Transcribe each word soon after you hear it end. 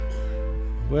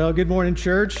Well, good morning,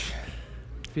 church.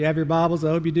 If you have your Bibles, I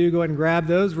hope you do. Go ahead and grab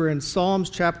those. We're in Psalms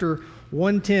chapter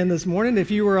 110 this morning.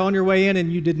 If you were on your way in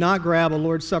and you did not grab a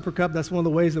Lord's Supper cup, that's one of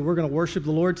the ways that we're going to worship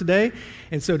the Lord today.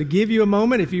 And so to give you a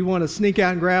moment, if you want to sneak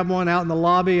out and grab one out in the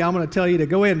lobby, I'm going to tell you to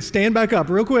go ahead and stand back up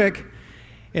real quick.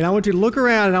 And I want you to look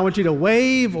around and I want you to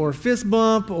wave or fist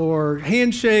bump or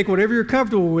handshake, whatever you're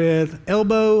comfortable with,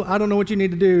 elbow, I don't know what you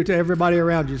need to do to everybody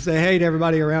around you. Say hey to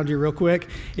everybody around you real quick.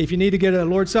 If you need to get a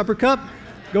Lord's Supper cup,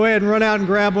 go ahead and run out and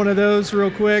grab one of those real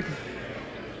quick.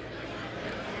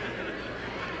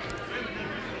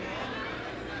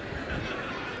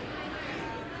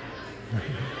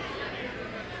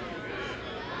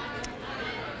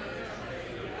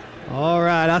 All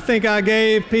right, I think I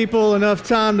gave people enough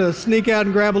time to sneak out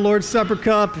and grab a Lord's Supper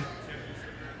cup.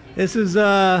 This is,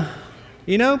 crowd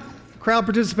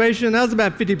participation. That was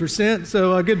about 50%,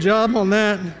 so good job on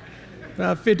that.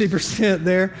 About 50%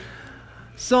 there.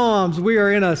 Psalms, we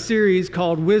are in a series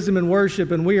called Wisdom and Worship,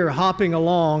 and we are hopping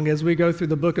along as we go through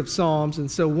the book of Psalms.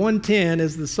 And so 110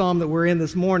 is the psalm that we're in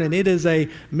this morning. It is a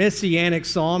messianic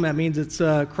psalm. That means it's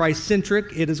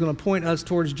Christ-centric. It is going to point us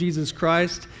towards Jesus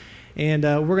Christ. And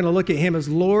we're going to look at him as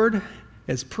Lord,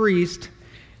 as priest,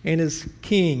 and as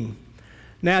king.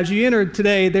 Now, as you enter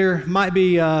today, there might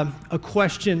be a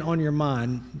question on your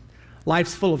mind.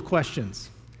 Life's full of questions.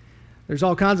 There's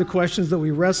all kinds of questions that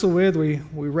we wrestle with. We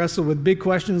wrestle with big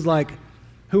questions like,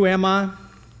 who am I?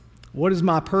 What is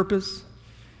my purpose?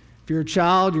 If you're a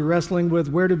child, you're wrestling with,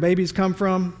 where do babies come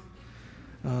from?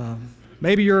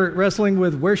 Maybe you're wrestling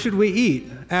with, where should we eat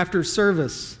after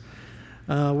service?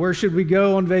 Where should we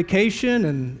go on vacation?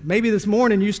 And maybe this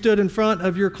morning you stood in front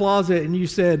of your closet and you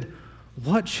said,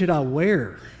 what should I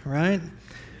wear, right?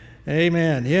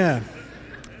 Amen, yeah.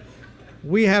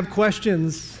 We have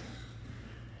questions.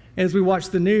 As we watch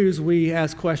the news, we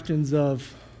ask questions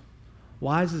of,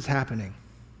 why is this happening?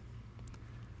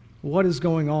 What is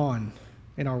going on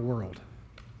in our world?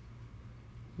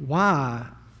 Why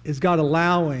is God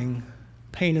allowing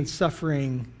pain and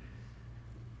suffering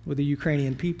with the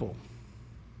Ukrainian people?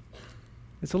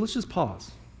 And so let's just pause.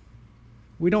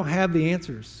 We don't have the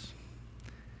answers,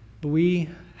 but we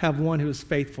have one who is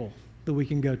faithful that we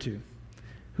can go to,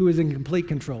 who is in complete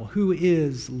control, who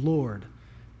is Lord,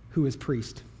 who is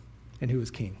priest, and who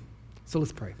is king. So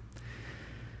let's pray.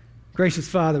 Gracious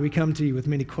Father, we come to you with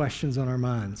many questions on our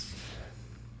minds.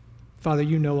 Father,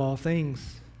 you know all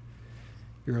things.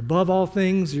 You're above all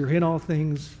things. You're in all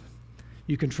things.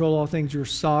 You control all things. You're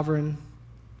sovereign.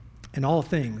 And all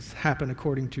things happen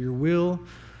according to your will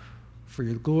for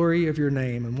your glory of your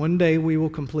name. And one day we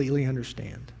will completely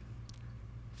understand.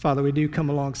 Father, we do come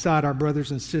alongside our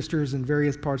brothers and sisters in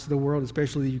various parts of the world,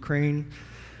 especially the Ukraine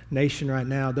nation right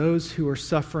now, those who are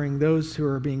suffering, those who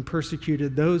are being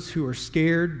persecuted, those who are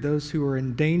scared, those who are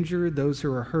in danger, those who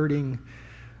are hurting,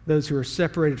 those who are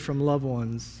separated from loved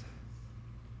ones.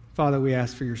 Father, we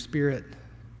ask for your Spirit,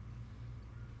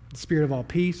 the Spirit of all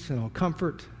peace and all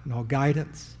comfort and all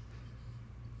guidance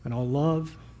and all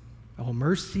love, all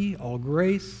mercy, all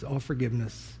grace, all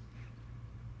forgiveness.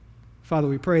 Father,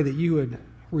 we pray that you would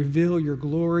reveal your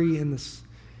glory in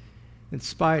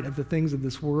spite of the things of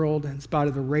this world, in spite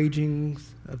of the ragings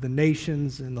of the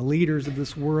nations and the leaders of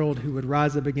this world who would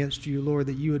rise up against you, Lord,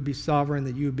 that you would be sovereign,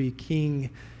 that you would be king,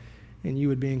 and you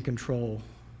would be in control.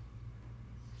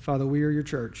 Father, we are your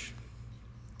church.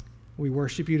 We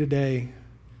worship you today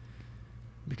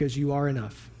because you are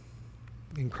enough.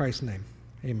 In Christ's name,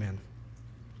 amen.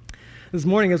 This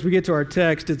morning, as we get to our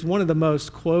text, it's one of the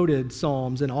most quoted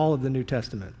psalms in all of the New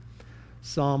Testament,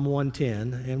 Psalm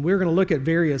 110. And we're going to look at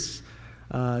various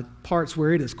parts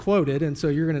where it is quoted, and so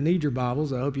you're going to need your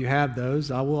Bibles. I hope you have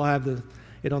those. I will have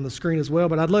it on the screen as well,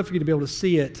 but I'd love for you to be able to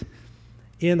see it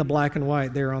in the black and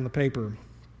white there on the paper.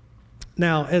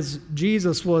 Now, as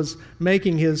Jesus was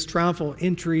making his triumphal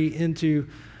entry into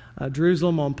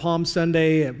Jerusalem on Palm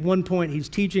Sunday, at one point he's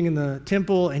teaching in the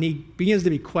temple, and he begins to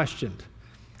be questioned.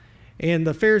 And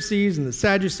the Pharisees and the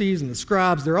Sadducees and the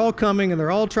scribes, they're all coming and they're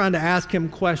all trying to ask him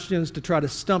questions to try to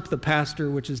stump the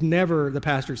pastor, which is never the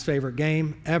pastor's favorite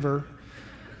game, ever,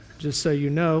 just so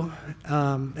you know.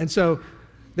 And so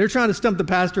they're trying to stump the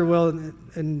pastor. Well,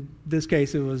 in this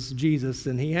case, it was Jesus,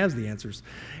 and he has the answers.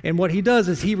 And what he does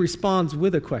is he responds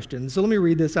with a question. So let me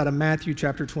read this out of Matthew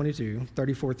chapter 22,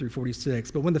 34 through 46.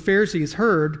 But when the Pharisees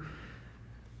heard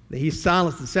that he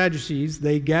silenced the Sadducees,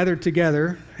 they gathered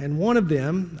together, and one of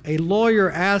them, a lawyer,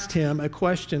 asked him a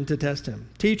question to test him.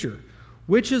 Teacher,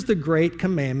 which is the great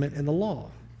commandment in the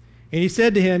law? And he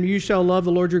said to him, you shall love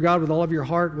the Lord your God with all of your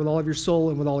heart, with all of your soul,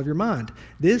 and with all of your mind.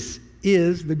 This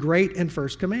is the great and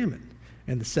first commandment.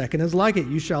 And the second is like it.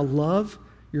 You shall love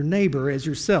your neighbor as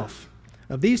yourself.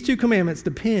 of these two commandments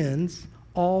depends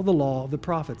all the law of the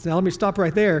prophets. Now let me stop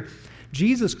right there.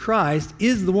 Jesus Christ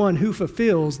is the one who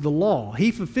fulfills the law.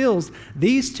 He fulfills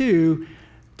these two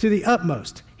to the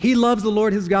utmost. He loves the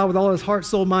Lord his God with all his heart,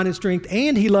 soul, mind, and strength,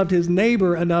 and he loved his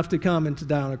neighbor enough to come and to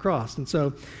die on a cross. And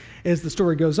so as the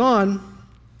story goes on,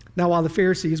 now while the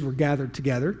Pharisees were gathered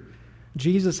together,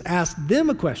 Jesus asked them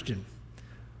a question,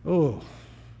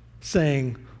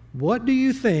 saying, "What do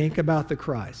you think about the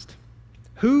Christ?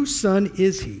 Whose son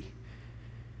is he?"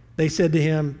 They said to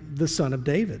him, "The son of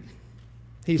David."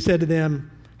 He said to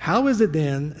them, "How is it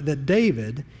then that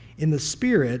David in the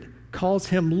Spirit calls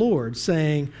him Lord,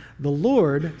 saying, 'The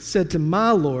Lord said to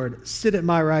my Lord, sit at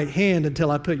my right hand until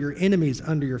I put your enemies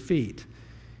under your feet'?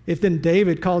 If then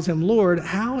David calls him Lord,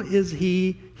 how is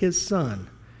he his son?"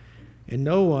 And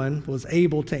no one was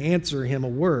able to answer him a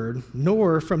word,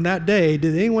 nor from that day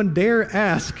did anyone dare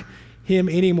ask him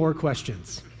any more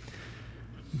questions.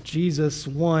 Jesus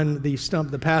won the Stump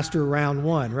the Pastor round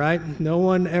one, right? No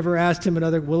one ever asked him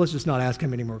let's just not ask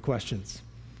him any more questions.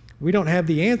 We don't have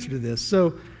the answer to this.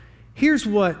 So here's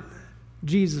what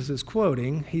Jesus is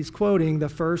quoting. He's quoting the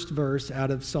first verse out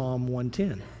of Psalm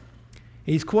 110.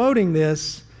 He's quoting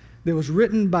this that was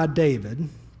written by David.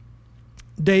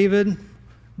 David,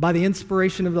 by the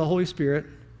inspiration of the Holy Spirit,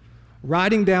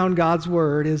 writing down God's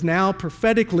word, is now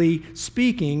prophetically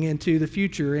speaking into the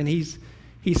future, and he's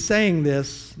saying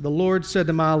this, "The Lord said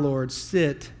to my Lord,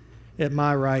 sit at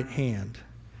my right hand."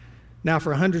 Now,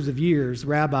 for hundreds of years,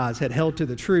 rabbis had held to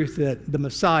the truth that the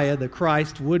Messiah, the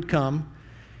Christ, would come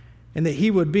and that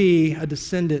he would be a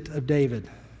descendant of David.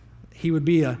 He would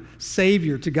be a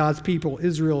savior to God's people,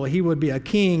 Israel. He would be a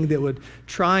king that would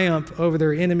triumph over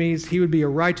their enemies. He would be a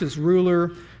righteous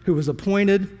ruler who was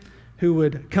appointed, who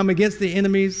would come against the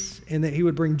enemies, and that he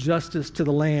would bring justice to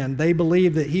the land. They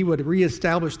believed that he would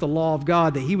reestablish the law of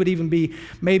God, that he would even be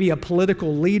maybe a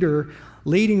political leader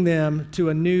leading them to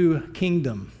a new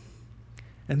kingdom.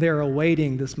 And they're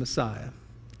awaiting this Messiah.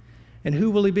 And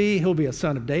who will he be? He'll be a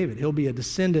son of David. He'll be a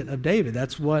descendant of David.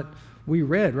 That's what we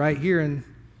read right here in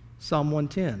Psalm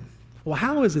 110. Well,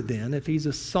 how is it then, if he's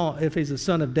a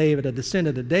son of David, a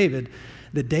descendant of David,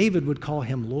 that David would call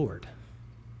him Lord?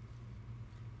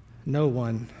 No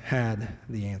one had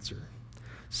the answer.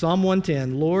 Psalm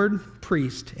 110, Lord,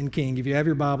 priest, and king. If you have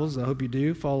your Bibles, I hope you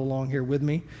do, follow along here with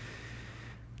me.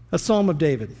 A psalm of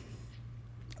David.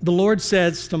 The Lord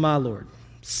says to my Lord,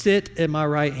 sit at my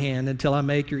right hand until I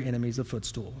make your enemies a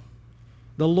footstool.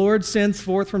 The Lord sends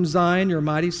forth from Zion your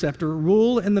mighty scepter.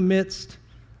 Rule in the midst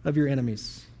of your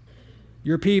enemies.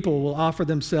 Your people will offer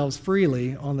themselves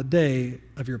freely on the day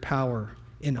of your power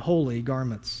in holy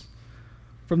garments.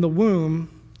 From the womb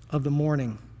of the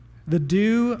morning, the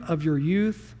dew of your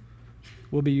youth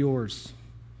will be yours.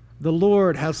 The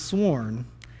Lord has sworn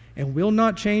and will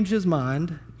not change his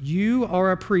mind. You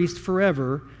are a priest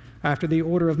forever after the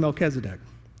order of Melchizedek.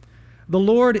 The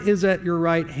Lord is at your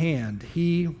right hand.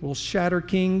 He will shatter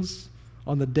kings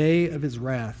on the day of his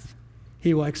wrath.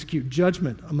 He will execute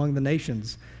judgment among the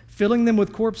nations, filling them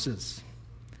with corpses.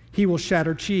 He will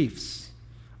shatter chiefs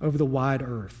over the wide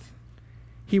earth.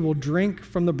 He will drink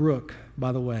from the brook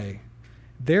by the way.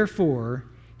 Therefore,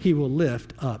 he will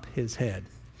lift up his head.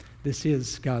 This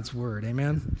is God's word.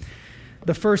 Amen.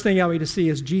 The first thing I want you to see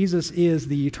is Jesus is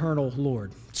the eternal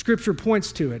Lord. Scripture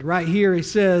points to it. Right here he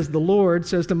says, the Lord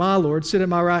says to my Lord, sit at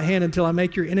my right hand until I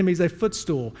make your enemies a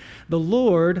footstool. The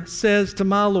Lord says to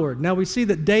my Lord. Now we see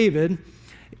that David,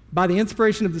 by the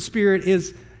inspiration of the Spirit,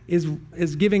 is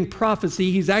giving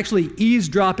prophecy. He's actually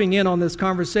eavesdropping in on this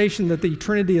conversation that the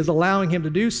Trinity is allowing him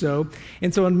to do so.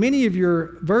 And so in many of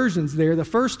your versions there, the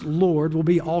first Lord will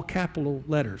be all capital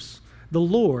letters. The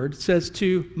Lord says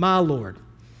to my Lord.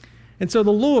 And so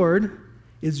the Lord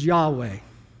is Yahweh,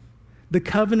 the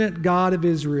covenant God of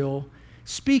Israel,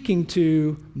 speaking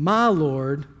to my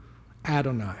Lord,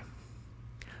 Adonai.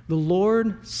 The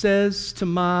Lord says to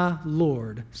my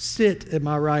Lord, sit at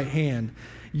my right hand.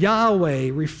 Yahweh,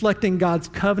 reflecting God's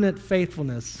covenant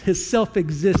faithfulness, his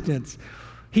self-existence.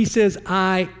 He says,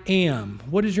 I am.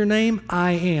 What is your name?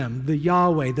 I am. The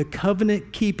Yahweh, the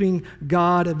covenant-keeping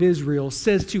God of Israel,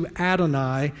 says to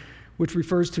Adonai, which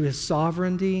refers to his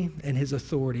sovereignty and his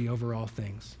authority over all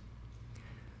things.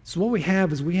 So what we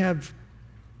have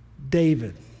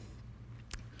David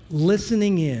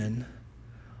listening in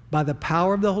by the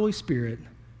power of the Holy Spirit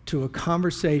to a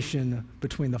conversation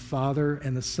between the Father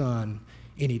and the Son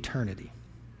in eternity.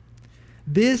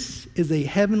 This is a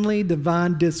heavenly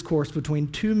divine discourse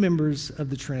between two members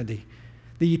of the Trinity,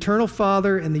 the eternal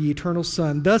Father and the eternal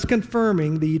Son, thus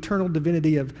confirming the eternal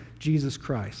divinity of Jesus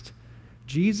Christ.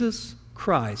 Jesus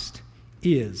Christ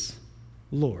is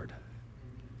Lord.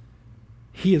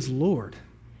 He is Lord,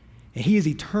 and he is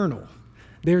eternal.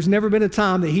 There's never been a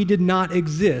time that he did not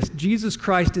exist. Jesus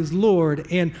Christ is Lord,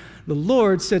 and the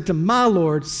Lord said to my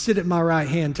Lord, sit at my right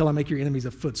hand until I make your enemies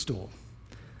a footstool.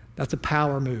 That's a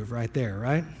power move right there,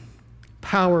 right?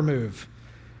 Power move.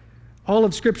 All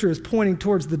of Scripture is pointing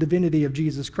towards the divinity of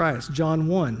Jesus Christ. John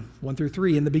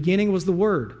 1:1-3. In the beginning was the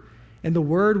Word, and the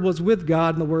Word was with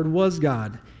God, and the Word was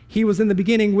God. He was in the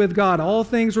beginning with God. All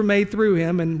things were made through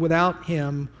him, and without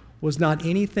him was not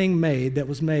anything made that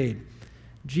was made.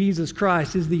 Jesus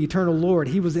Christ is the eternal Lord.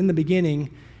 He was in the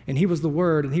beginning, and he was the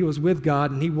Word, and he was with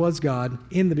God, and he was God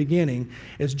in the beginning.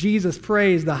 As Jesus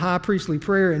prays the high priestly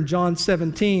prayer in John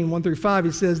 17:1-5,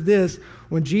 he says this,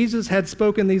 when Jesus had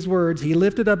spoken these words, he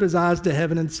lifted up his eyes to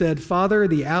heaven and said, Father,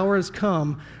 the hour has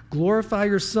come. Glorify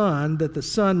your Son, that the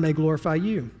Son may glorify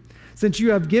you, since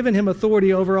you have given him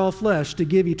authority over all flesh to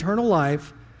give eternal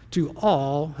life to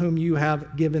all whom you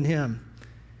have given him.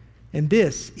 And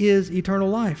this is eternal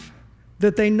life,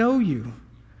 that they know you,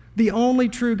 the only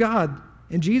true God,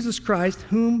 and Jesus Christ,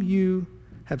 whom you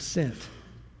have sent.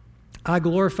 I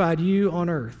glorified you on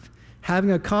earth,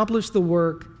 having accomplished the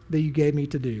work that you gave me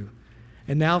to do.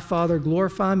 And now, Father,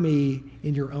 glorify me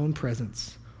in your own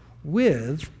presence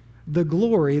with the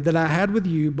glory that I had with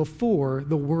you before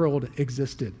the world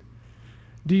existed.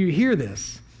 Do you hear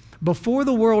this? Before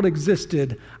the world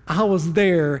existed, I was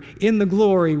there in the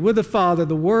glory with the Father.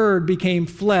 The Word became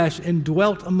flesh and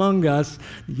dwelt among us.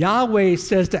 Yahweh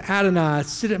says to Adonai,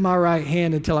 sit at my right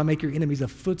hand until I make your enemies a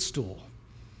footstool.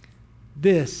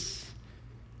 This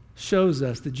shows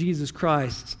us that Jesus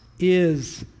Christ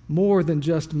is more than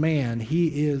just man.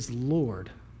 He is Lord.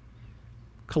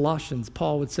 Colossians,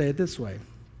 Paul would say it this way.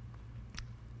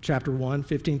 Chapter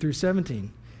 1:15-17.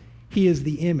 He is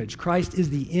the image. Christ is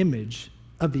the image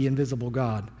of the invisible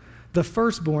God, the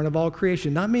firstborn of all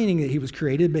creation, not meaning that he was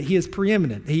created, but he is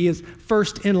preeminent. He is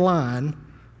first in line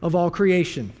of all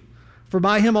creation. For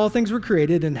by him all things were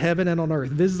created in heaven and on earth,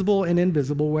 visible and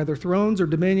invisible, whether thrones or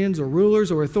dominions or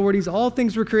rulers or authorities, all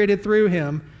things were created through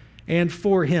him and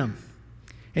for him.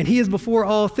 And he is before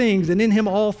all things, and in him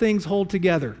all things hold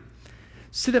together.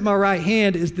 Sit at my right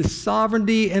hand is the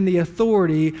sovereignty and the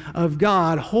authority of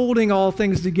God holding all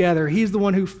things together. He's the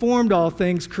one who formed all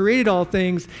things, created all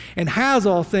things, and has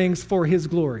all things for his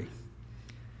glory.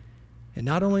 And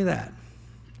not only that,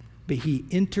 but he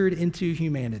entered into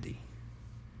humanity.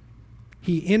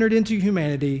 He entered into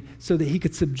humanity so that he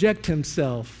could subject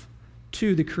himself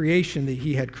to the creation that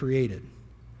he had created.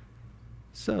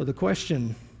 So the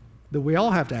question that we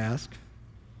all have to ask,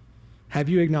 have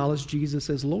you acknowledged Jesus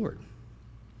as Lord?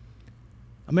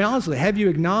 I mean, honestly, have you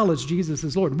acknowledged Jesus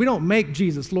as Lord? We don't make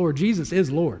Jesus Lord. Jesus is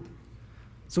Lord.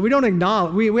 So we don't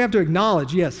acknowledge, we have to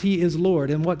acknowledge, yes, he is Lord.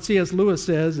 And what C.S. Lewis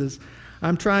says is,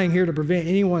 I'm trying here to prevent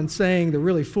anyone saying the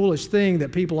really foolish thing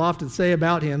that people often say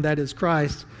about him, that is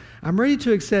Christ. I'm ready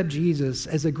to accept Jesus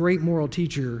as a great moral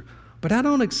teacher, but I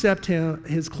don't accept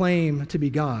his claim to be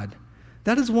God.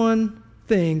 That is one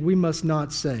thing we must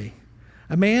not say.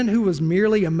 A man who was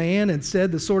merely a man and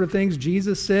said the sort of things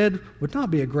Jesus said would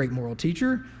not be a great moral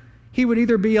teacher. He would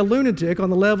either be a lunatic on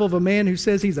the level of a man who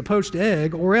says he's a poached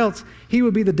egg, or else he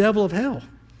would be the devil of hell.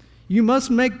 You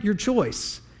must make your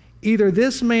choice. Either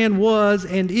this man was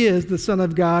and is the Son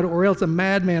of God, or else a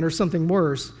madman or something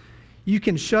worse. You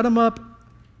can shut him up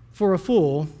for a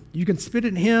fool, you can spit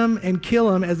at him and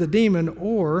kill him as a demon,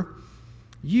 or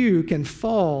you can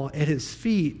fall at his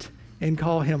feet and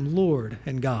call him Lord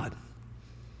and God.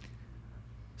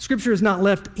 Scripture has not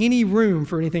left any room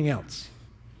for anything else.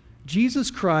 Jesus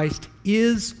Christ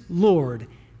is Lord,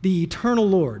 the eternal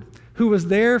Lord, who was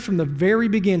there from the very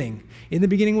beginning. In the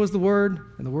beginning was the Word,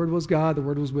 and the Word was God, the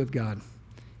Word was with God.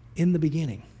 In the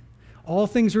beginning. All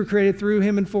things were created through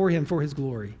him, for his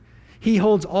glory. He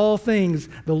holds all things.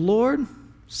 The Lord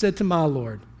said to my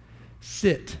Lord,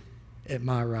 sit at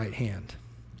my right hand.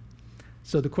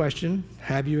 So the question,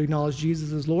 have you acknowledged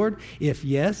Jesus as Lord? If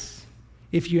yes,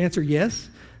 if you answer yes,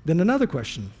 then another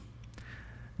question.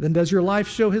 Then does your life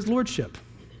show his lordship?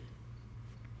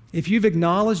 If you've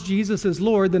acknowledged Jesus as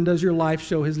Lord, then does your life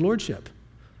show his lordship?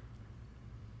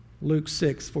 Luke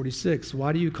 6:46,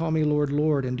 why do you call me Lord,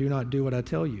 Lord, and do not do what I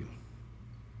tell you?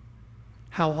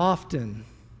 How often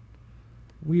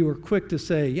we were quick to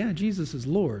say, yeah, Jesus is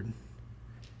Lord,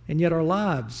 and yet our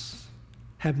lives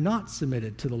have not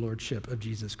submitted to the lordship of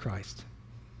Jesus Christ.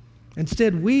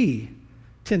 Instead, we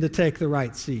tend to take the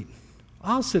right seat.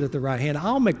 I'll sit at the right hand.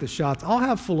 I'll make the shots. I'll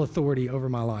have full authority over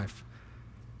my life.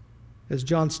 As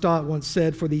John Stott once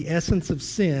said, for the essence of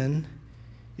sin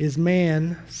is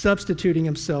man substituting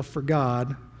himself for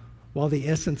God, while the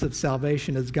essence of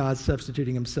salvation is God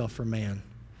substituting himself for man.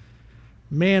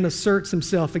 Man asserts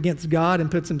himself against God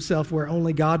and puts himself where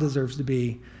only God deserves to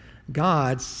be.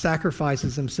 God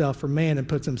sacrifices himself for man and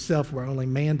puts himself where only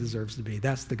man deserves to be.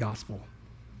 That's the gospel.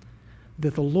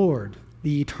 That the Lord,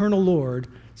 the eternal Lord,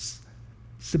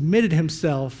 submitted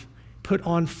himself, put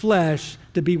on flesh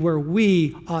to be where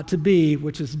we ought to be,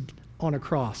 which is on a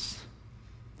cross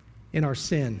in our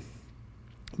sin.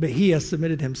 But he has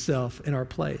submitted himself in our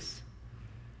place.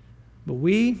 But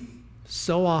we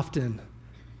so often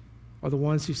are the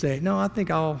ones who say, no, I think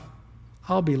I'll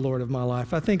be Lord of my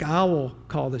life. I think I will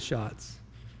call the shots.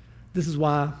 This is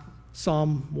why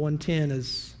Psalm 110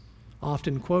 is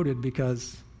often quoted,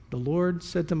 because the Lord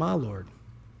said to my Lord,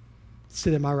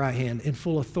 sit at my right hand in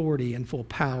full authority and full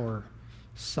power,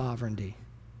 sovereignty,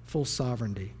 full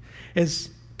sovereignty. As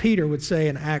Peter would say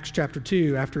in Acts chapter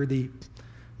 2, after the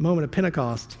moment of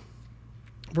Pentecost,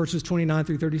 verses 29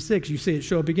 through 36, you see it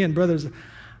show up again. Brothers,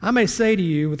 I may say to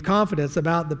you with confidence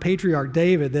about the patriarch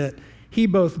David that he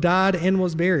both died and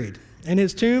was buried, and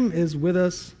his tomb is with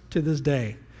us to this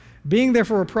day. Being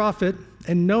therefore a prophet,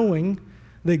 and knowing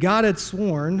that God had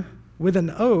sworn with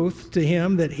an oath to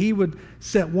him that he would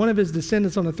set one of his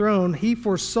descendants on the throne, he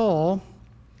foresaw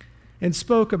and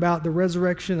spoke about the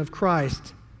resurrection of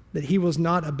Christ, that he was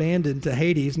not abandoned to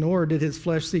Hades, nor did his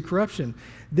flesh see corruption.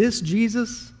 This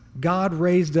Jesus God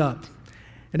raised up,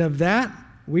 and of that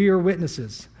we are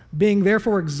witnesses. Being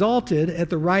therefore exalted at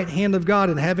the right hand of God,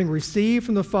 and having received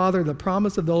from the Father the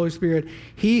promise of the Holy Spirit,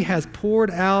 he has poured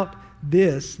out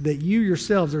this that you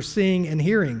yourselves are seeing and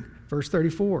hearing. Verse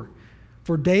 34.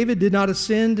 For David did not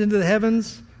ascend into the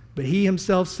heavens, but he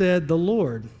himself said, the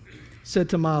Lord said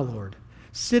to my Lord,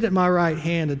 sit at my right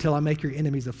hand until I make your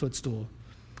enemies a footstool.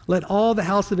 Let all the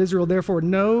house of Israel therefore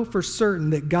know for certain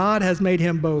that God has made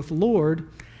him both Lord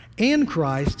and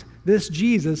Christ, this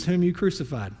Jesus whom you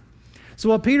crucified. So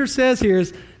what Peter says here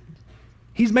is,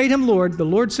 he's made him Lord. The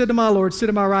Lord said to my Lord, sit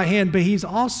at my right hand, but he's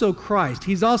also Christ.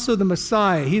 He's also the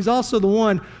Messiah. He's also the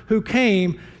one who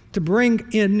came to bring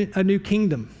in a new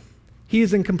kingdom. He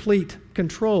is in complete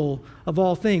control of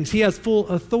all things. He has full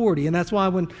authority, and that's why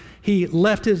when he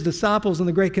left his disciples in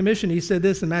the Great Commission, he said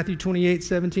this in Matthew 28,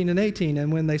 17 and 18,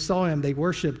 and when they saw him, they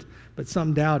worshiped, but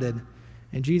some doubted.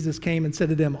 And Jesus came and said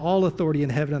to them, all authority in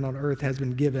heaven and on earth has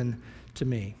been given to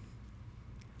me.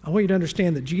 I want you to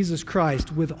understand that Jesus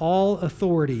Christ, with all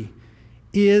authority,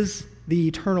 is the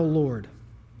eternal Lord.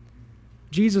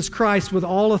 Jesus Christ, with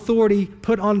all authority,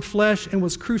 put on flesh and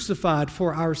was crucified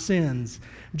for our sins.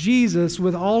 Jesus,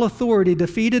 with all authority,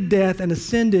 defeated death and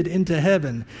ascended into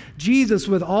heaven. Jesus,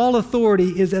 with all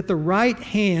authority, is at the right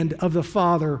hand of the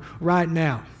Father right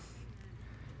now.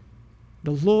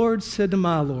 The Lord said to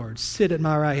my Lord, sit at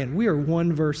my right hand. We are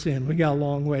one verse in. We got a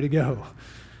long way to go.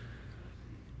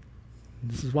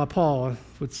 This is why Paul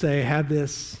would say, have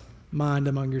this mind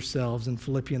among yourselves in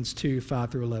Philippians 2,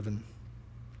 5 through 11.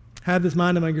 Have this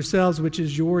mind among yourselves, which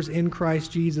is yours in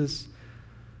Christ Jesus,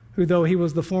 who, though he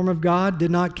was the form of God, did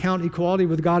not count equality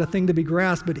with God a thing to be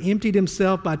grasped, but emptied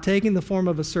himself by taking the form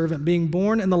of a servant, being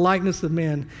born in the likeness of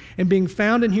men, and being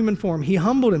found in human form, he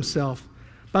humbled himself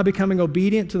by becoming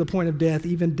obedient to the point of death,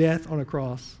 even death on a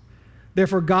cross.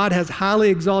 Therefore, God has highly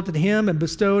exalted him and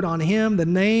bestowed on him the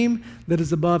name that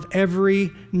is above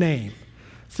every name,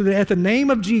 so that at the name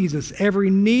of Jesus, every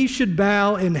knee should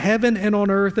bow in heaven and on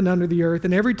earth and under the earth,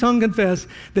 and every tongue confess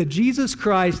that Jesus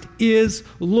Christ is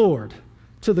Lord,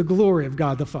 to the glory of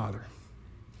God the Father.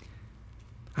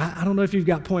 I don't know if you've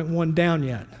got point one down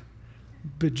yet,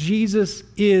 but Jesus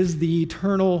is the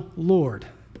eternal Lord.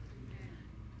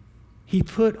 He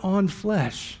put on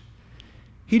flesh.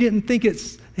 He didn't think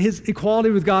it's his equality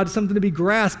with God is something to be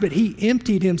grasped, but he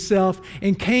emptied himself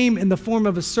and came in the form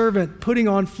of a servant, putting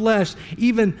on flesh,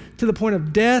 even to the point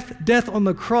of death on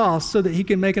the cross, so that he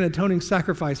can make an atoning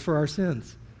sacrifice for our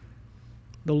sins.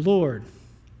 The Lord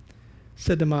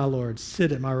said to my Lord,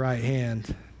 sit at my right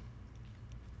hand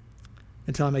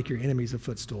until I make your enemies a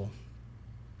footstool.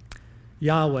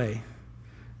 Yahweh,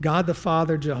 God the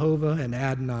Father, Jehovah, and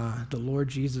Adonai, the Lord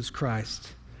Jesus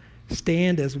Christ,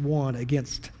 stand as one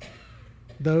against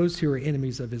those who are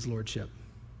enemies of his lordship.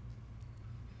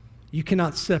 You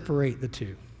cannot separate the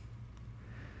two.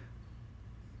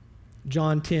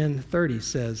 John 10:30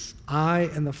 says, I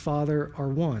and the Father are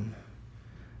one.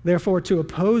 Therefore, to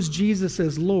oppose Jesus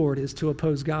as Lord is to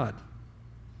oppose God.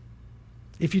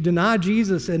 If you deny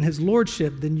Jesus and his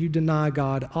lordship, then you deny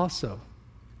God also.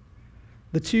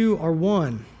 The two are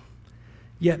one,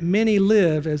 yet many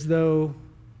live as though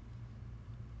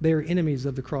they are enemies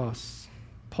of the cross.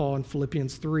 Paul in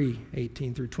Philippians 3,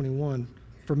 18 through 21.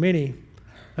 For many,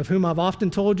 of whom I've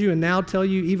often told you and now tell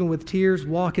you, even with tears,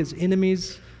 walk as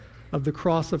enemies of the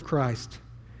cross of Christ.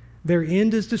 Their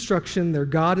end is destruction, their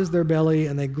God is their belly,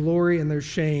 and they glory in their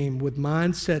shame with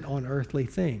mind set on earthly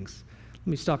things. Let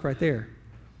me stop right there.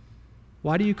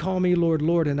 Why do you call me Lord,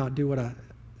 Lord, and not do what I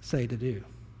say to do?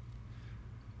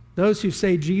 Those who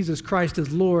say Jesus Christ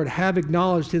is Lord have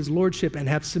acknowledged his lordship and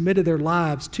have submitted their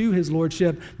lives to his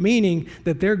lordship, meaning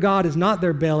that their God is not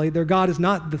their belly, their God is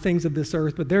not the things of this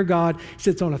earth, but their God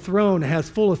sits on a throne and has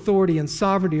full authority and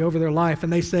sovereignty over their life,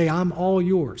 and they say, I'm all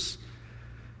yours.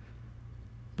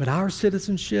 But our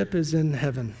citizenship is in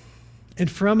heaven,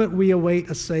 and from it we await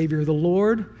a Savior, the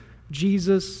Lord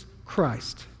Jesus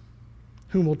Christ,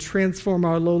 whom will transform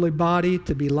our lowly body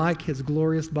to be like his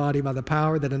glorious body by the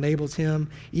power that enables him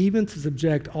even to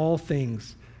subject all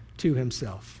things to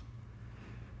himself.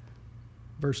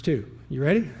 Verse 2, you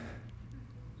ready?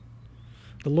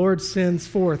 The Lord sends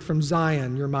forth from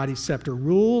Zion your mighty scepter.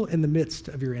 Rule in the midst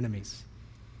of your enemies.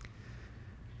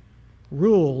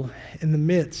 Rule in the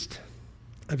midst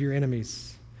of your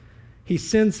enemies. He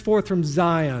sends forth from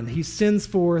Zion. He sends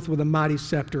forth with a mighty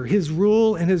scepter. His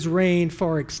rule and his reign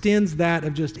far extends that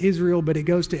of just Israel, but it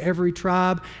goes to every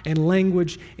tribe and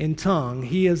language and tongue.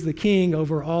 He is the king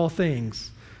over all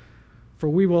things. For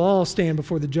we will all stand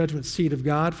before the judgment seat of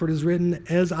God. For it is written,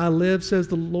 as I live, says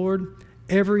the Lord,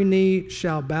 every knee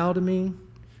shall bow to me,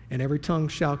 and every tongue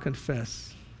shall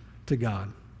confess to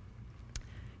God.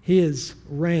 His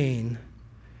reign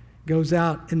goes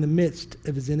out in the midst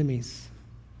of his enemies.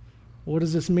 What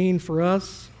does this mean for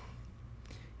us?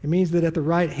 It means that at the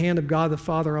right hand of God the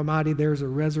Father Almighty, there's a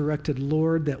resurrected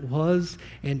Lord that was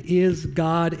and is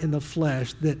God in the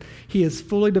flesh, that he is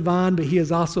fully divine, but he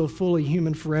is also fully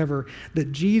human forever,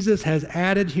 that Jesus has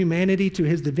added humanity to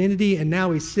his divinity, and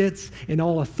now he sits in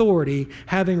all authority,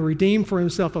 having redeemed for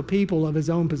himself a people of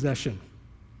his own possession.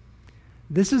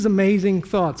 This is amazing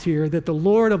thoughts here, that the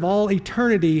Lord of all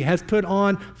eternity has put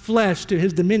on flesh to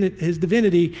his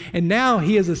divinity, and now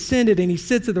he has ascended and he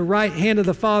sits at the right hand of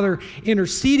the Father,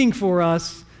 interceding for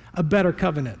us a better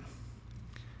covenant.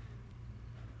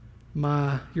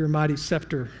 Your mighty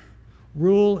scepter,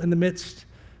 rule in the midst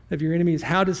of your enemies.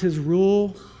 How does his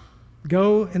rule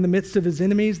go in the midst of his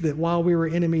enemies? That while we were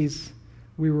enemies,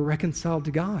 we were reconciled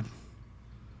to God.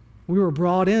 We were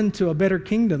brought into a better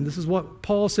kingdom. This is what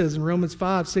Paul says in Romans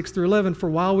 5, 6 through 11. For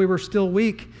while we were still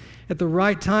weak, at the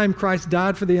right time Christ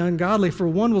died for the ungodly. For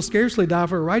one will scarcely die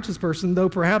for a righteous person, though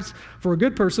perhaps for a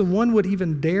good person one would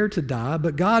even dare to die.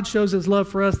 But God shows his love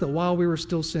for us, that while we were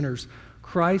still sinners,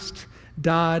 Christ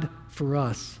died for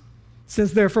us.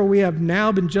 Since therefore we have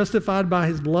now been justified by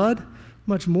his blood,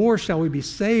 much more shall we be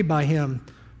saved by him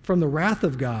from the wrath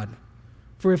of God.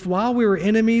 For if while we were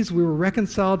enemies we were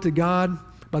reconciled to God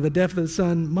by the death of the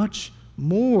Son, much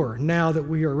more now that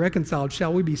we are reconciled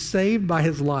shall we be saved by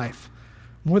his life.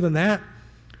 More than that,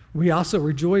 we also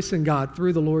rejoice in God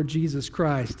through the Lord Jesus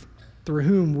Christ, through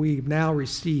whom we've now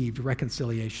received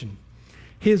reconciliation.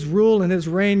 His rule and his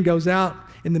reign goes out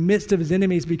in the midst of his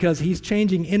enemies because he's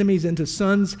changing enemies into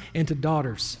sons and to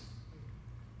daughters.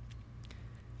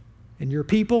 And your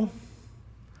people,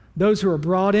 those who are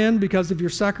brought in because of your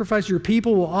sacrifice, your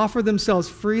people will offer themselves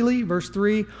freely, verse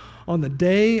 3, on the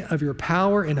day of your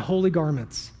power in holy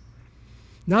garments.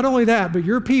 Not only that, but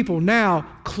your people now,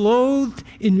 clothed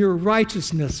in your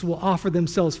righteousness, will offer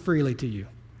themselves freely to you.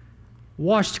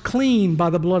 Washed clean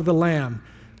by the blood of the Lamb.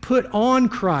 Put on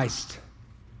Christ.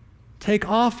 Take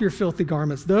off your filthy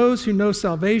garments. Those who know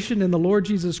salvation in the Lord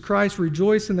Jesus Christ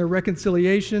rejoice in their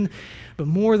reconciliation. But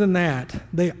more than that,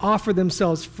 they offer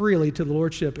themselves freely to the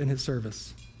Lordship in his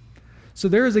service. So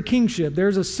there is a kingship,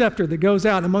 there's a scepter that goes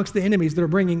out amongst the enemies that are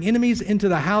bringing enemies into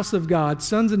the house of God,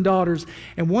 sons and daughters.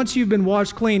 And once you've been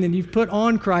washed clean and you've put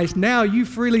on Christ, now you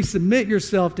freely submit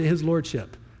yourself to his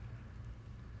lordship.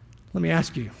 Let me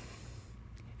ask you,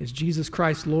 is Jesus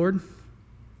Christ Lord?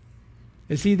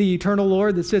 Is he the eternal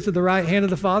Lord that sits at the right hand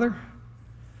of the Father?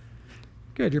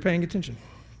 Good, you're paying attention.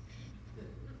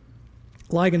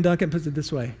 Ligon Duncan puts it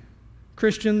this way: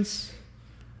 Christians,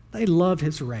 they love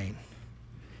his reign.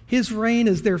 His reign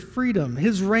is their freedom.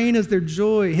 His reign is their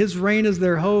joy. His reign is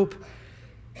their hope.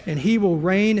 And he will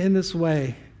reign in this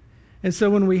way. And so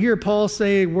when we hear Paul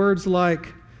say words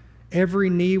like, every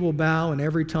knee will bow and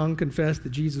every tongue confess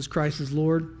that Jesus Christ is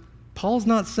Lord, Paul's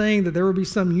not saying that there will be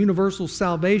some universal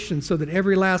salvation so that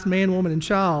every last man, woman, and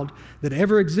child that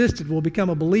ever existed will become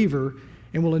a believer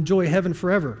and will enjoy heaven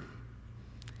forever.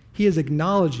 He is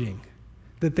acknowledging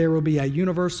that there will be a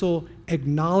universal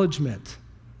acknowledgement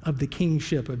of the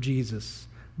kingship of Jesus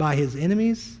by his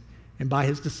enemies and by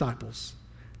his disciples,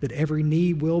 that every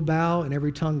knee will bow and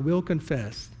every tongue will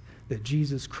confess that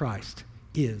Jesus Christ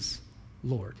is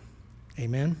Lord.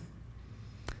 Amen?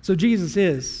 So Jesus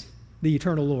is the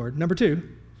eternal Lord. Number two,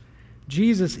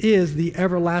 Jesus is the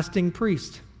everlasting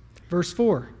priest. Verse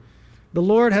 4, the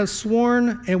Lord has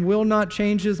sworn and will not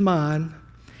change his mind.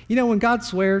 You know, when God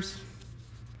swears,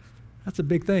 that's a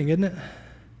big thing, isn't it?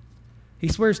 He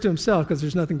swears to himself because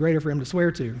there's nothing greater for him to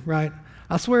swear to, right?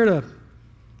 I swear to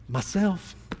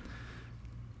myself.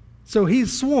 So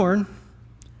he's sworn,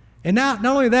 and now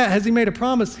not only that, has he made a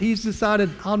promise, he's decided,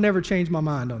 I'll never change my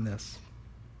mind on this.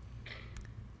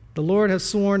 The Lord has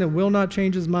sworn and will not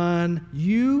change his mind.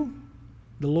 You,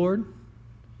 the Lord,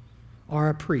 are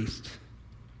a priest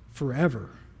forever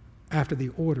after the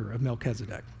order of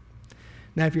Melchizedek.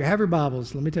 Now, if you have your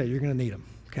Bibles, let me tell you, you're going to need them,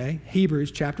 okay?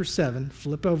 Hebrews chapter 7,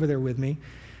 flip over there with me.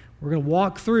 We're going to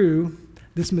walk through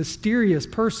this mysterious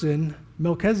person,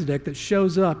 Melchizedek, that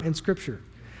shows up in Scripture.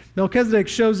 Melchizedek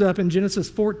shows up in Genesis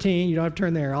 14. You don't have to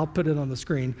turn there. I'll put it on the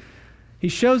screen. He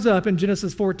shows up in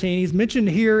Genesis 14. He's mentioned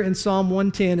here in Psalm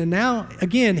 110, and now,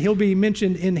 again, he'll be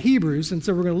mentioned in Hebrews, and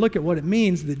so we're going to look at what it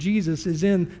means that Jesus is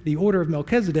in the order of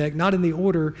Melchizedek, not in the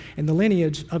order and the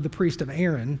lineage of the priest of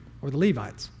Aaron or the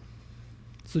Levites.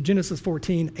 So Genesis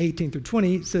 14, 18 through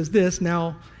 20 says this,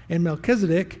 now, and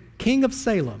Melchizedek, king of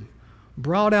Salem,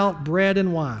 brought out bread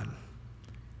and wine.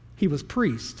 He was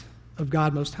priest of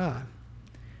God Most High.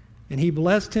 And he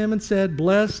blessed him and said,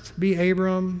 blessed be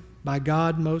Abram by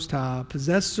God Most High,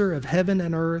 possessor of heaven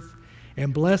and earth,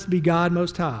 and blessed be God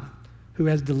Most High, who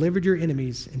has delivered your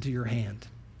enemies into your hand.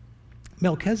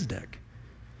 Melchizedek.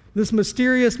 This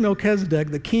mysterious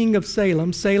Melchizedek, the king of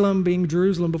Salem, Salem being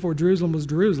Jerusalem before Jerusalem was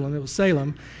Jerusalem, it was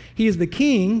Salem. He is the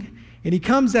king, and he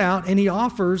comes out and he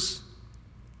offers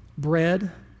bread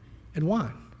and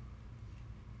wine.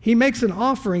 He makes an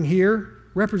offering here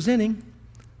representing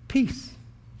peace.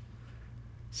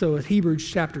 So at Hebrews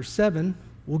chapter 7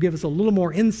 will give us a little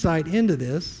more insight into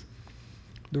this.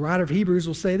 The writer of Hebrews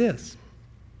will say this,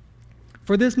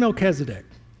 for this Melchizedek,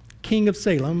 king of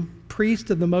Salem, priest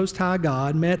of the Most High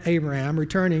God, met Abraham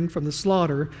returning from the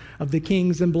slaughter of the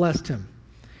kings and blessed him.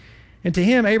 And to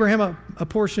him Abraham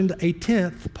apportioned a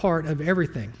tenth part of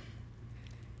everything.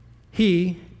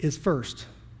 He is first,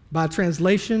 by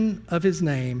translation of his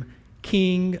name,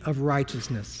 King of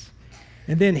Righteousness.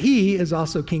 And then he is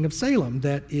also King of Salem,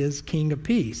 that is King of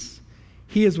Peace.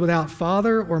 He is without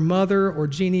father or mother or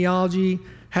genealogy,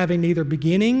 having neither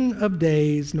beginning of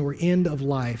days nor end of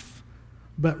life,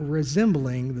 but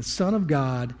resembling the Son of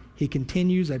God, he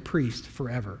continues a priest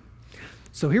forever.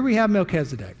 So here we have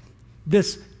Melchizedek,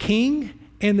 this king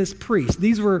and this priest.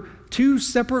 These were two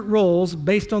separate roles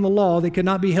based on the law that could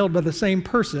not be held by the same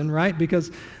person, right?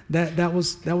 Because that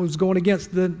was going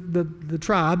against the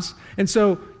tribes. And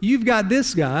so you've got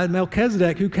this guy,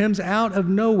 Melchizedek, who comes out of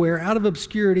nowhere, out of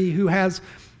obscurity, who has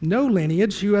no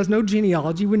lineage, who has no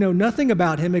genealogy. We know nothing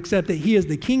about him except that he is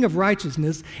the king of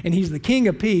righteousness and he's the king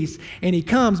of peace, and he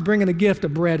comes bringing a gift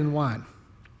of bread and wine.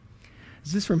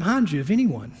 Does this remind you of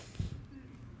anyone?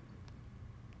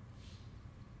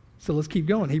 So let's keep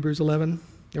going. Hebrews 7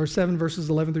 verses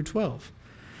 11 through 12.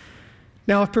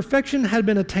 Now, if perfection had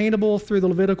been attainable through the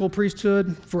Levitical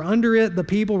priesthood, for under it the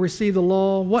people received the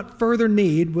law, what further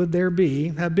need would there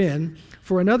have been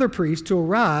for another priest to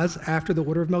arise after the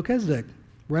order of Melchizedek,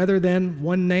 rather than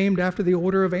one named after the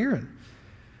order of Aaron?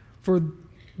 For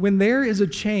when there is a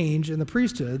change in the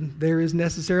priesthood, there is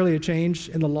necessarily a change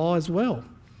in the law as well.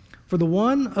 For the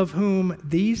one of whom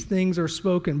these things are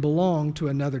spoken belonged to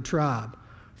another tribe,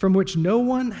 from which no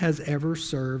one has ever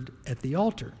served at the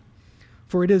altar.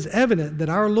 For it is evident that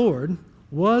our Lord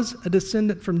was a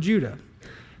descendant from Judah,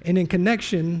 and in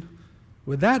connection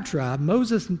with that tribe,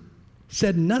 Moses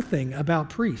said nothing about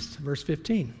priests, verse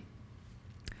 15.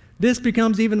 This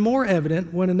becomes even more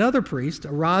evident when another priest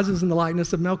arises in the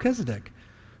likeness of Melchizedek,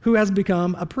 who has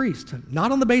become a priest,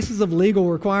 not on the basis of legal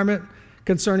requirement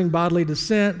concerning bodily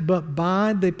descent, but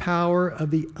by the power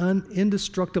of the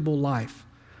indestructible life.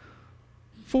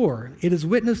 For it is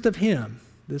witnessed of him,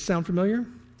 does this sound familiar?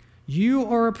 You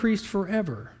are a priest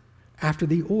forever after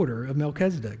the order of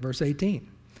Melchizedek, verse 18.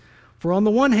 For on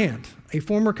the one hand, a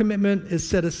former commitment is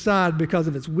set aside because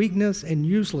of its weakness and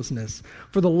uselessness,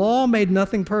 for the law made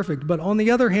nothing perfect, but on the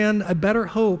other hand, a better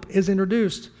hope is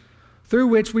introduced, through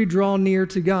which we draw near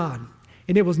to God.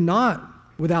 And it was not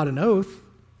without an oath,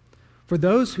 for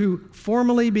those who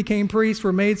formerly became priests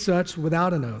were made such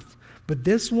without an oath. But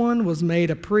this one was made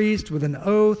a priest with an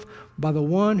oath by the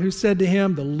one who said to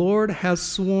him, the Lord has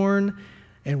sworn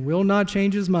and will not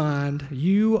change his mind.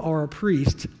 You are a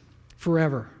priest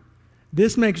forever.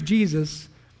 This makes Jesus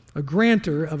a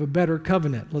grantor of a better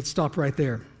covenant. Let's stop right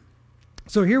there.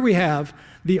 So here we have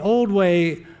the old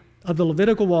way of the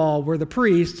Levitical law where the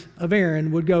priest of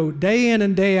Aaron would go day in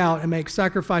and day out and make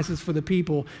sacrifices for the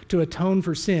people to atone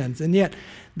for sins. And yet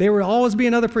there would always be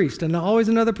another priest and always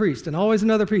another priest and always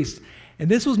another priest. And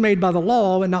this was made by the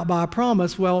law and not by a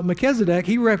promise. Well, Melchizedek,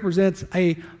 he represents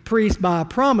a priest by a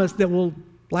promise that will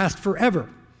last forever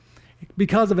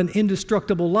because of an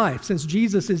indestructible life. Since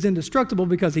Jesus is indestructible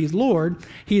because he's Lord,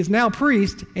 he is now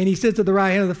priest and he sits at the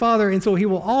right hand of the Father, and so he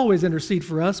will always intercede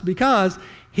for us because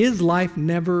his life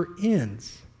never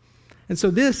ends. And so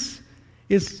this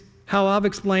is how I've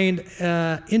explained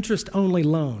interest-only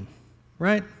loan,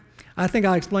 right? I think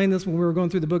I explained this when we were going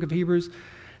through the book of Hebrews.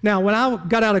 Now, when I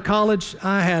got out of college,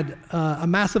 I had a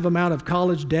massive amount of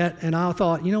college debt, and I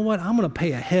thought, you know what, I'm going to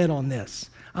pay ahead on this.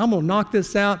 I'm going to knock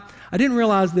this out. I didn't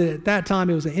realize that at that time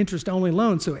it was an interest-only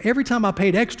loan, so every time I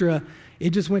paid extra,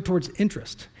 it just went towards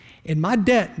interest. And my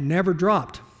debt never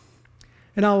dropped.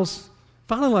 And I was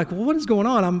finally like, well, what is going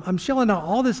on? I'm shelling out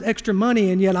all this extra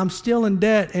money, and yet I'm still in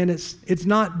debt, and it's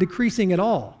not decreasing at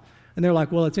all. And they're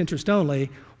like, well, it's interest only.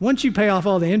 Once you pay off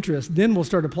all the interest, then we'll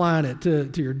start applying it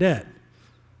to your debt.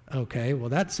 Okay, well,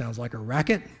 that sounds like a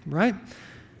racket, right?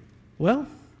 Well,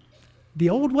 the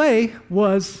old way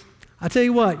was, I tell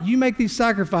you what, you make these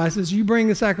sacrifices, you bring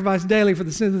the sacrifice daily for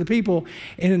the sins of the people,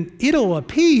 and it'll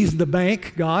appease the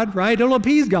bank, God, right? It'll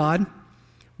appease God,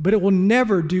 but it will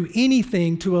never do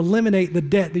anything to eliminate the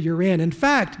debt that you're in. In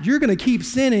fact, you're going to keep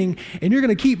sinning, and you're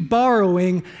going to keep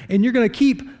borrowing, and you're going to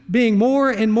keep being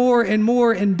more and more and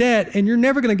more in debt, and you're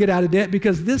never going to get out of debt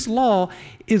because this law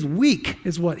is weak,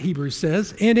 is what Hebrews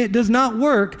says, and it does not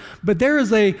work. But there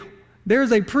is a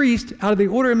priest out of the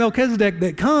order of Melchizedek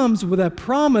that comes with a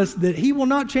promise that he will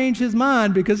not change his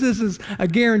mind because this is a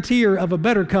guarantor of a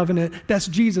better covenant. That's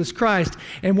Jesus Christ.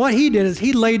 And what he did is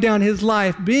he laid down his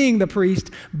life being the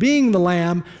priest, being the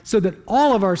lamb, so that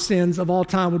all of our sins of all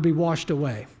time would be washed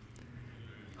away.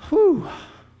 Whew.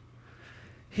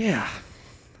 Yeah.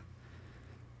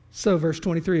 So verse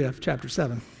 23 of chapter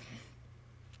 7.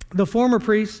 The former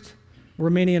priests were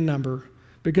many in number,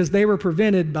 because they were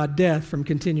prevented by death from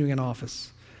continuing in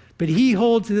office. But he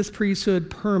holds this priesthood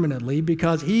permanently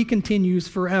because he continues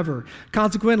forever.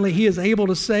 Consequently, he is able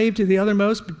to save to the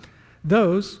uttermost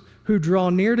those who draw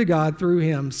near to God through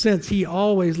him, since he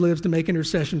always lives to make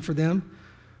intercession for them.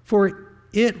 For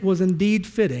it was indeed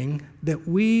fitting that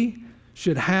we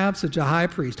should have such a high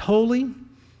priest, holy,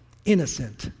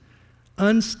 innocent,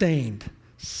 unstained,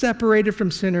 separated from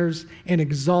sinners, and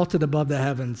exalted above the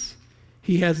heavens.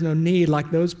 He has no need, like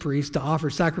those priests, to offer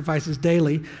sacrifices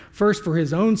daily, first for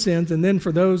his own sins and then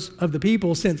for those of the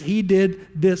people, since he did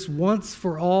this once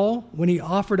for all when he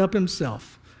offered up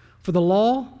himself. For the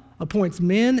law appoints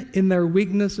men in their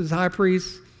weakness as high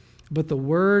priests, but the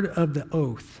word of the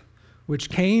oath, which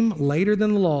came later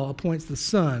than the law, appoints the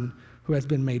Son who has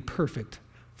been made perfect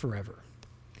forever.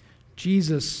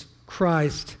 Jesus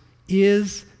Christ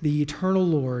is the eternal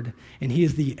Lord, and he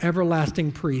is the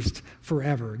everlasting priest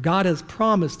forever. God has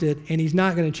promised it, and he's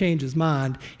not going to change his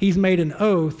mind. He's made an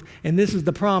oath, and this is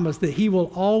the promise that he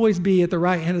will always be at the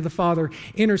right hand of the Father,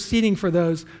 interceding for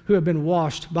those who have been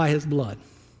washed by his blood.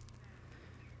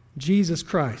 Jesus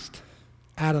Christ,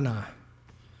 Adonai,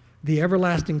 the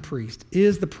everlasting priest,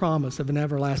 is the promise of an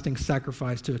everlasting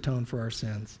sacrifice to atone for our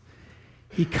sins.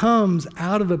 He comes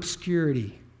out of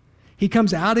obscurity. He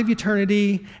comes out of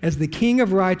eternity as the King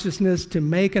of righteousness to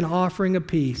make an offering of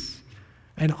peace,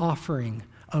 an offering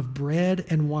of bread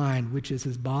and wine, which is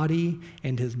his body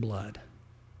and his blood.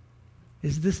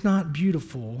 Is this not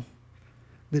beautiful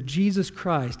that Jesus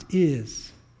Christ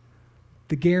is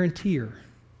the guarantor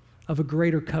of a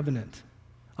greater covenant,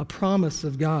 a promise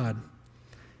of God?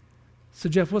 So,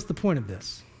 Jeff, what's the point of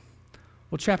this?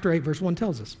 Well, chapter 8, verse 1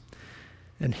 tells us.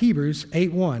 In Hebrews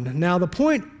 8:1. Now, the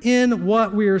point in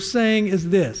what we are saying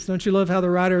is this. Don't you love how the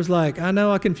writer is like, I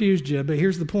know I confused you, but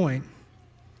here's the point.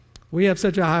 We have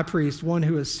such a high priest, one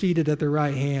who is seated at the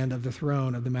right hand of the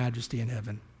throne of the majesty in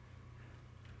heaven.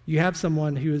 You have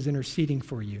someone who is interceding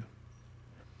for you.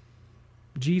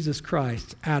 Jesus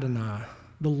Christ, Adonai,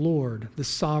 the Lord, the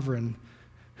sovereign,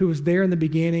 who was there in the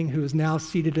beginning, who is now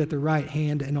seated at the right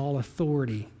hand in all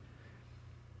authority.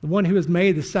 The one who has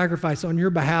made the sacrifice on your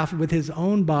behalf with his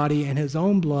own body and his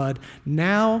own blood,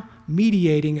 now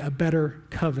mediating a better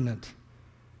covenant.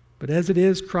 But as it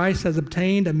is, Christ has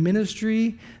obtained a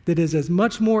ministry that is as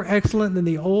much more excellent than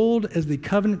the old as the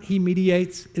covenant he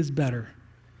mediates is better,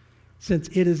 since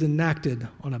it is enacted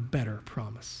on a better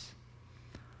promise.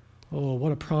 Oh,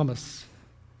 what a promise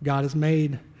God has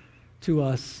made to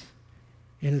us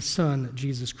in his Son,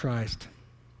 Jesus Christ.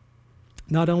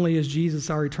 Not only is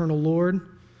Jesus our eternal Lord,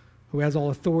 who has all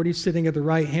authority sitting at the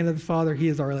right hand of the Father, he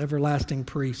is our everlasting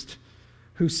priest,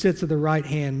 who sits at the right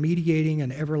hand, mediating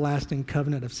an everlasting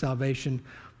covenant of salvation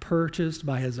purchased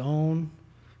by his own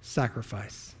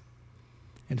sacrifice.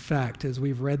 In fact, as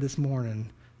we've read this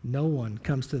morning, no one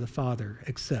comes to the Father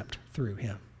except through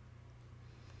him.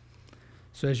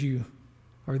 So as you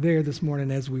are there this morning,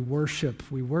 as we worship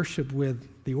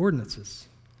with the ordinances,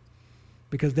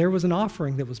 because there was an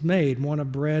offering that was made, one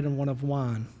of bread and one of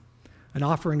wine, an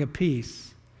offering of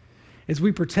peace. As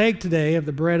we partake today of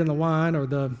the bread and the wine, or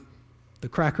the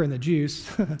cracker and the juice,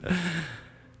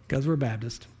 because we're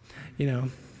Baptist,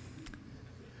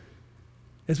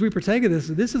 as we partake of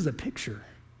this is a picture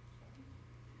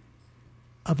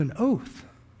of an oath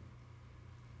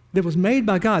that was made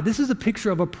by God. This is a picture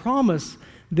of a promise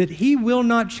that he will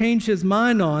not change his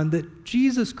mind on, that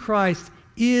Jesus Christ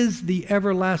is the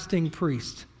everlasting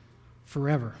priest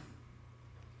forever.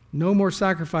 No more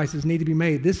sacrifices need to be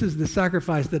made. This is the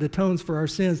sacrifice that atones for our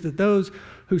sins, that those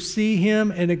who see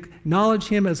him and acknowledge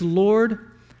him as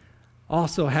Lord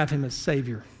also have him as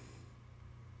Savior,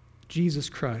 Jesus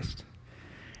Christ.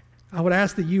 I would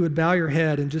ask that you would bow your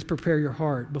head and just prepare your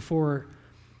heart before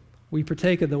we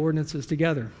partake of the ordinances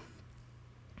together.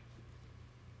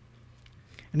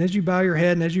 And as you bow your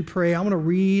head and as you pray, I want to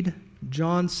read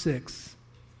John 6,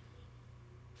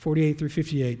 48 through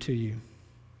 58 to you.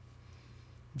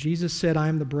 Jesus said, I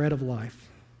am the bread of life.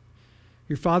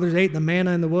 Your fathers ate the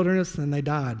manna in the wilderness and they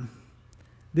died.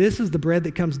 This is the bread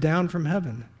that comes down from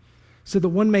heaven, so that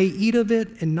one may eat of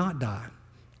it and not die.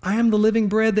 I am the living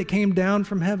bread that came down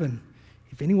from heaven.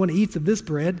 If anyone eats of this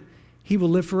bread, he will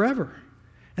live forever.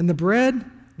 And the bread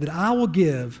that I will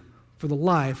give for the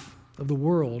life of the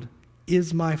world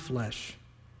is my flesh.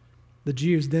 The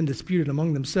Jews then disputed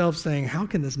among themselves, saying, how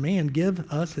can this man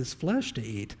give us his flesh to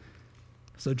eat?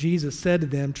 So Jesus said to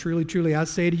them, truly, truly, I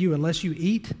say to you, unless you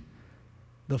eat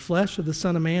the flesh of the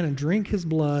Son of Man and drink his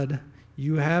blood,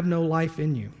 you have no life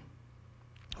in you.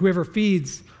 Whoever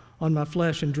feeds on my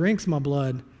flesh and drinks my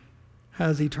blood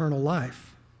has eternal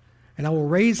life, and I will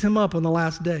raise him up on the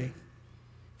last day.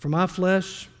 For my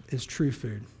flesh is true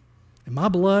food, and my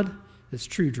blood is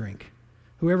true drink.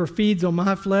 Whoever feeds on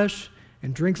my flesh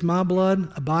and drinks my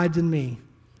blood abides in me,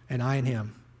 and I in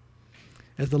him.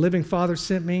 As the living Father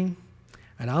sent me,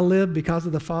 and I live because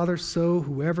of the Father, so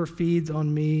whoever feeds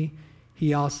on me,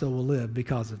 he also will live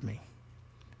because of me.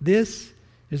 This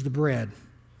is the bread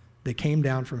that came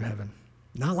down from heaven,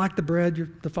 not like the bread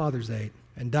the fathers ate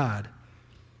and died.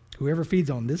 Whoever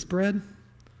feeds on this bread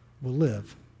will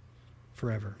live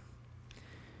forever.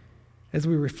 As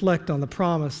we reflect on the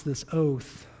promise, this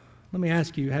oath, let me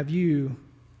ask you, have you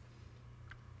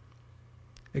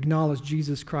acknowledged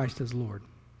Jesus Christ as Lord?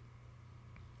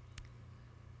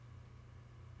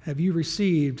 Have you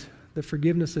received the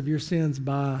forgiveness of your sins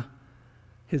by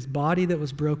his body that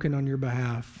was broken on your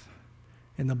behalf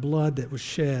and the blood that was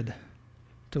shed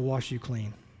to wash you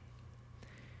clean?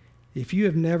 If you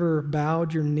have never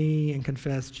bowed your knee and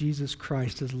confessed Jesus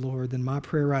Christ as Lord, then my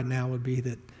prayer right now would be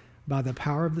that by the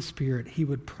power of the Spirit, he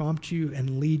would prompt you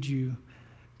and lead you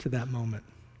to that moment.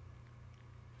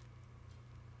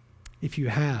 If you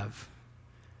have,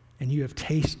 and you have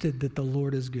tasted that the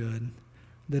Lord is good,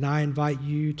 then I invite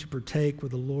you to partake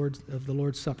with the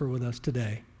Lord's Supper with us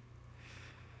today.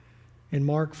 In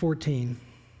Mark 14,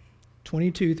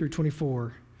 22 through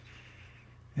 24,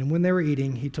 and when they were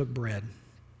eating, he took bread.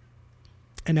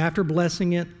 And after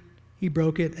blessing it, he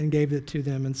broke it and gave it to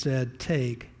them and said,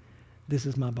 take, this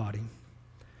is my body.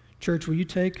 Church, will you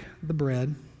take the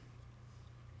bread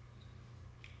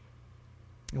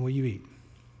and will you eat?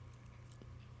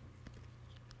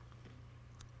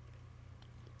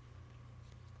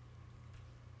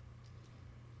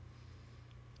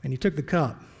 And he took the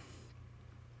cup.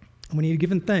 And when he had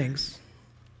given thanks,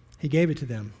 he gave it to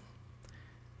them.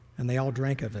 And they all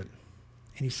drank of it.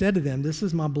 And he said to them, this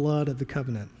is my blood of the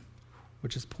covenant,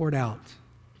 which is poured out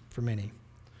for many.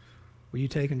 Will you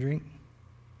take and drink?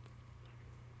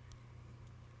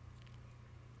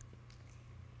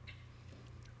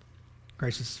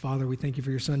 Gracious Father, we thank you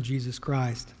for your Son, Jesus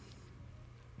Christ,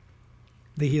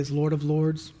 that he is Lord of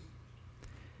lords,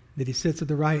 that he sits at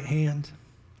the right hand,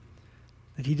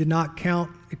 that he did not count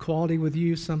equality with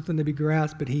you something to be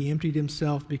grasped, but he emptied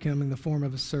himself, becoming the form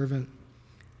of a servant,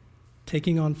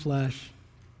 taking on flesh,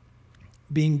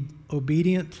 being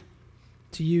obedient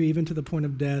to you even to the point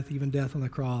of death, even death on the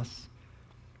cross,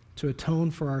 to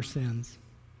atone for our sins.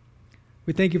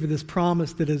 We thank you for this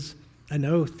promise that is an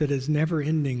oath that is never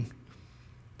ending,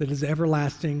 that is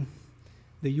everlasting,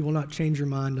 that you will not change your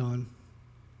mind on.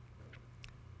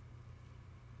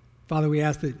 Father, we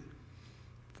ask that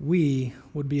we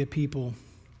would be a people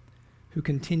who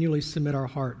continually submit our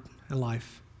heart and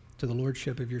life to the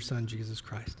lordship of your Son, Jesus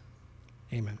Christ.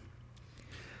 Amen.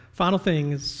 Final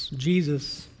thing is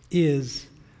Jesus is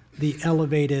the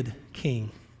elevated King.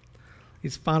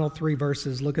 These final 3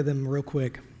 verses, look at them real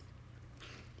quick.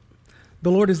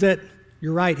 The Lord is at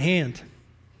your right hand.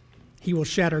 He will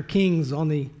shatter kings on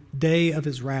the day of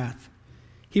his wrath.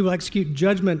 He will execute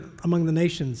judgment among the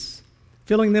nations,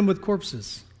 filling them with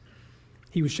corpses.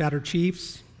 He will shatter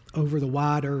chiefs over the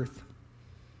wide earth.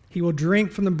 He will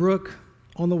drink from the brook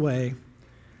on the way.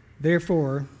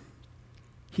 Therefore,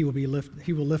 he will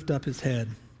lift up his head.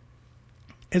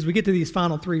 As we get to these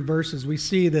final 3 verses, we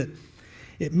see that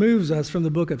it moves us from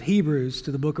the book of Hebrews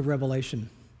to the book of Revelation.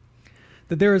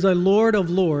 That there is a Lord of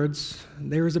lords,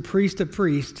 there is a priest of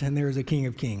priests, and there is a King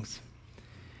of kings.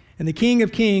 And the King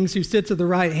of kings, who sits at the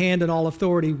right hand in all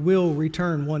authority, will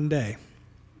return one day.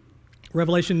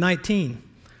 Revelation 19,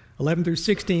 11 through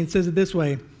 16 says it this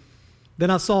way: Then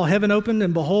I saw heaven opened,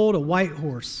 and behold, a white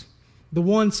horse, the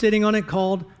one sitting on it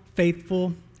called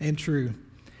Faithful and True.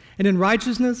 And in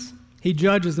righteousness he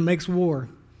judges and makes war.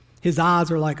 His eyes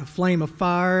are like a flame of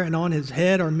fire, and on his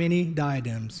head are many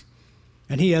diadems.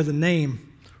 And he has a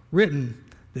name written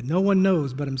that no one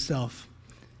knows but himself.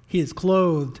 He is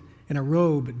clothed in a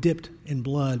robe dipped in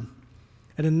blood,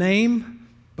 and a name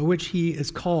by which he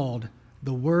is called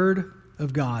the Word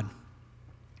of God.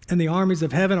 And the armies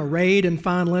of heaven, arrayed in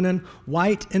fine linen,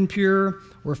 white and pure,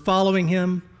 were following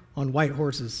him on white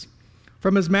horses.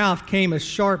 From his mouth came a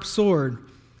sharp sword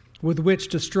with which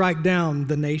to strike down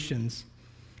the nations.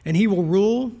 And he will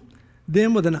rule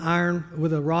them with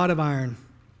a rod of iron.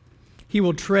 He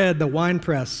will tread the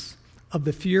winepress of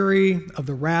the fury of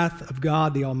the wrath of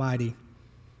God the Almighty.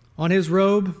 On his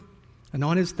robe and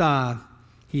on his thigh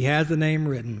he has the name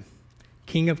written,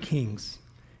 King of Kings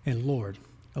and Lord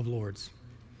of Lords.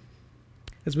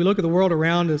 As we look at the world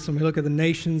around us and we look at the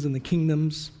nations and the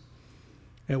kingdoms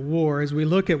at war, as we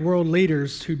look at world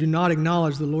leaders who do not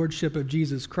acknowledge the lordship of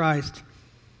Jesus Christ,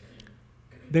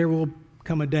 there will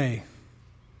come a day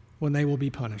when they will be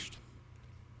punished.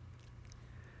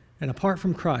 And apart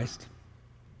from Christ,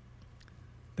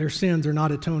 their sins are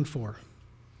not atoned for,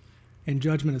 and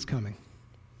judgment is coming.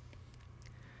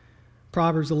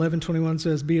 Proverbs 11:21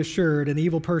 says, Be assured, an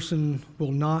evil person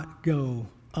will not go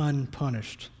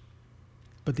unpunished,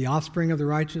 but the offspring of the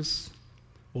righteous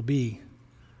will be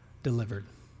delivered.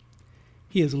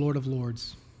 He is Lord of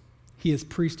lords. He is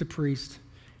priest of priests,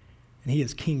 and he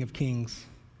is King of kings.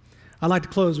 I'd like to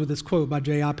close with this quote by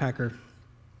J.I. Packer.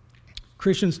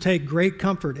 Christians take great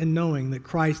comfort in knowing that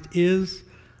Christ is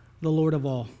the Lord of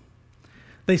all.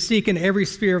 They seek in every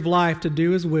sphere of life to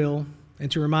do his will and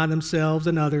to remind themselves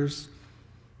and others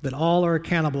that all are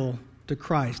accountable to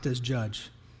Christ as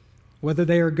judge, whether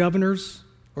they are governors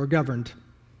or governed,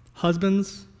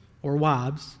 husbands or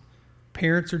wives,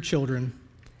 parents or children,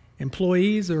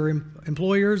 employees or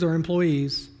employers or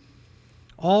employees.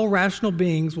 All rational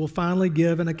beings will finally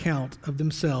give an account of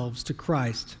themselves to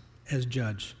Christ as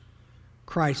judge.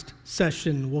 Christ's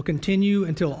session will continue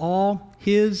until all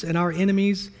his and our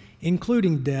enemies,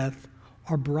 including death,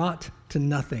 are brought to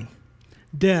nothing.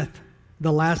 Death,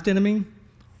 the last enemy,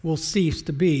 will cease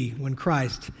to be when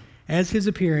Christ, as his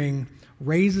appearing,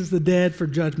 raises the dead for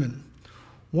judgment.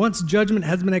 Once judgment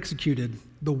has been executed,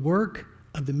 the work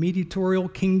of the mediatorial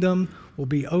kingdom will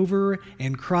be over,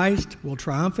 and Christ will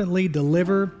triumphantly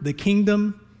deliver the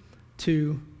kingdom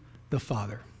to the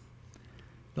Father.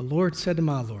 The Lord said to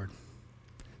my Lord,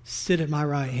 Sit at my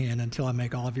right hand until I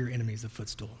make all of your enemies a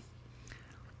footstool.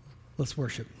 Let's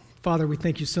worship. Father, we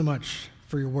thank you so much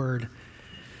for your word.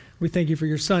 We thank you for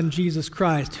your Son, Jesus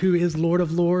Christ, who is Lord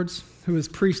of lords, who is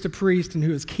priest of priests, and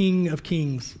who is King of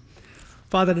kings.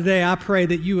 Father, today I pray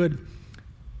that you would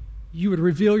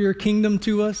reveal your kingdom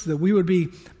to us, that we would be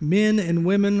men and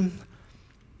women,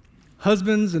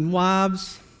 husbands and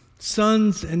wives,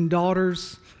 sons and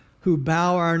daughters who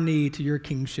bow our knee to your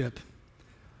kingship.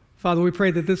 Father, we pray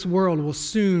that this world will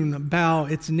soon bow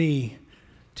its knee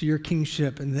to your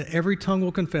kingship and that every tongue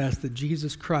will confess that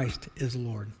Jesus Christ is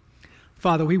Lord.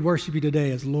 Father, we worship you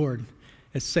today as Lord,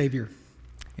 as Savior.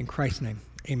 In Christ's name,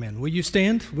 amen. Will you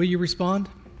stand? Will you respond?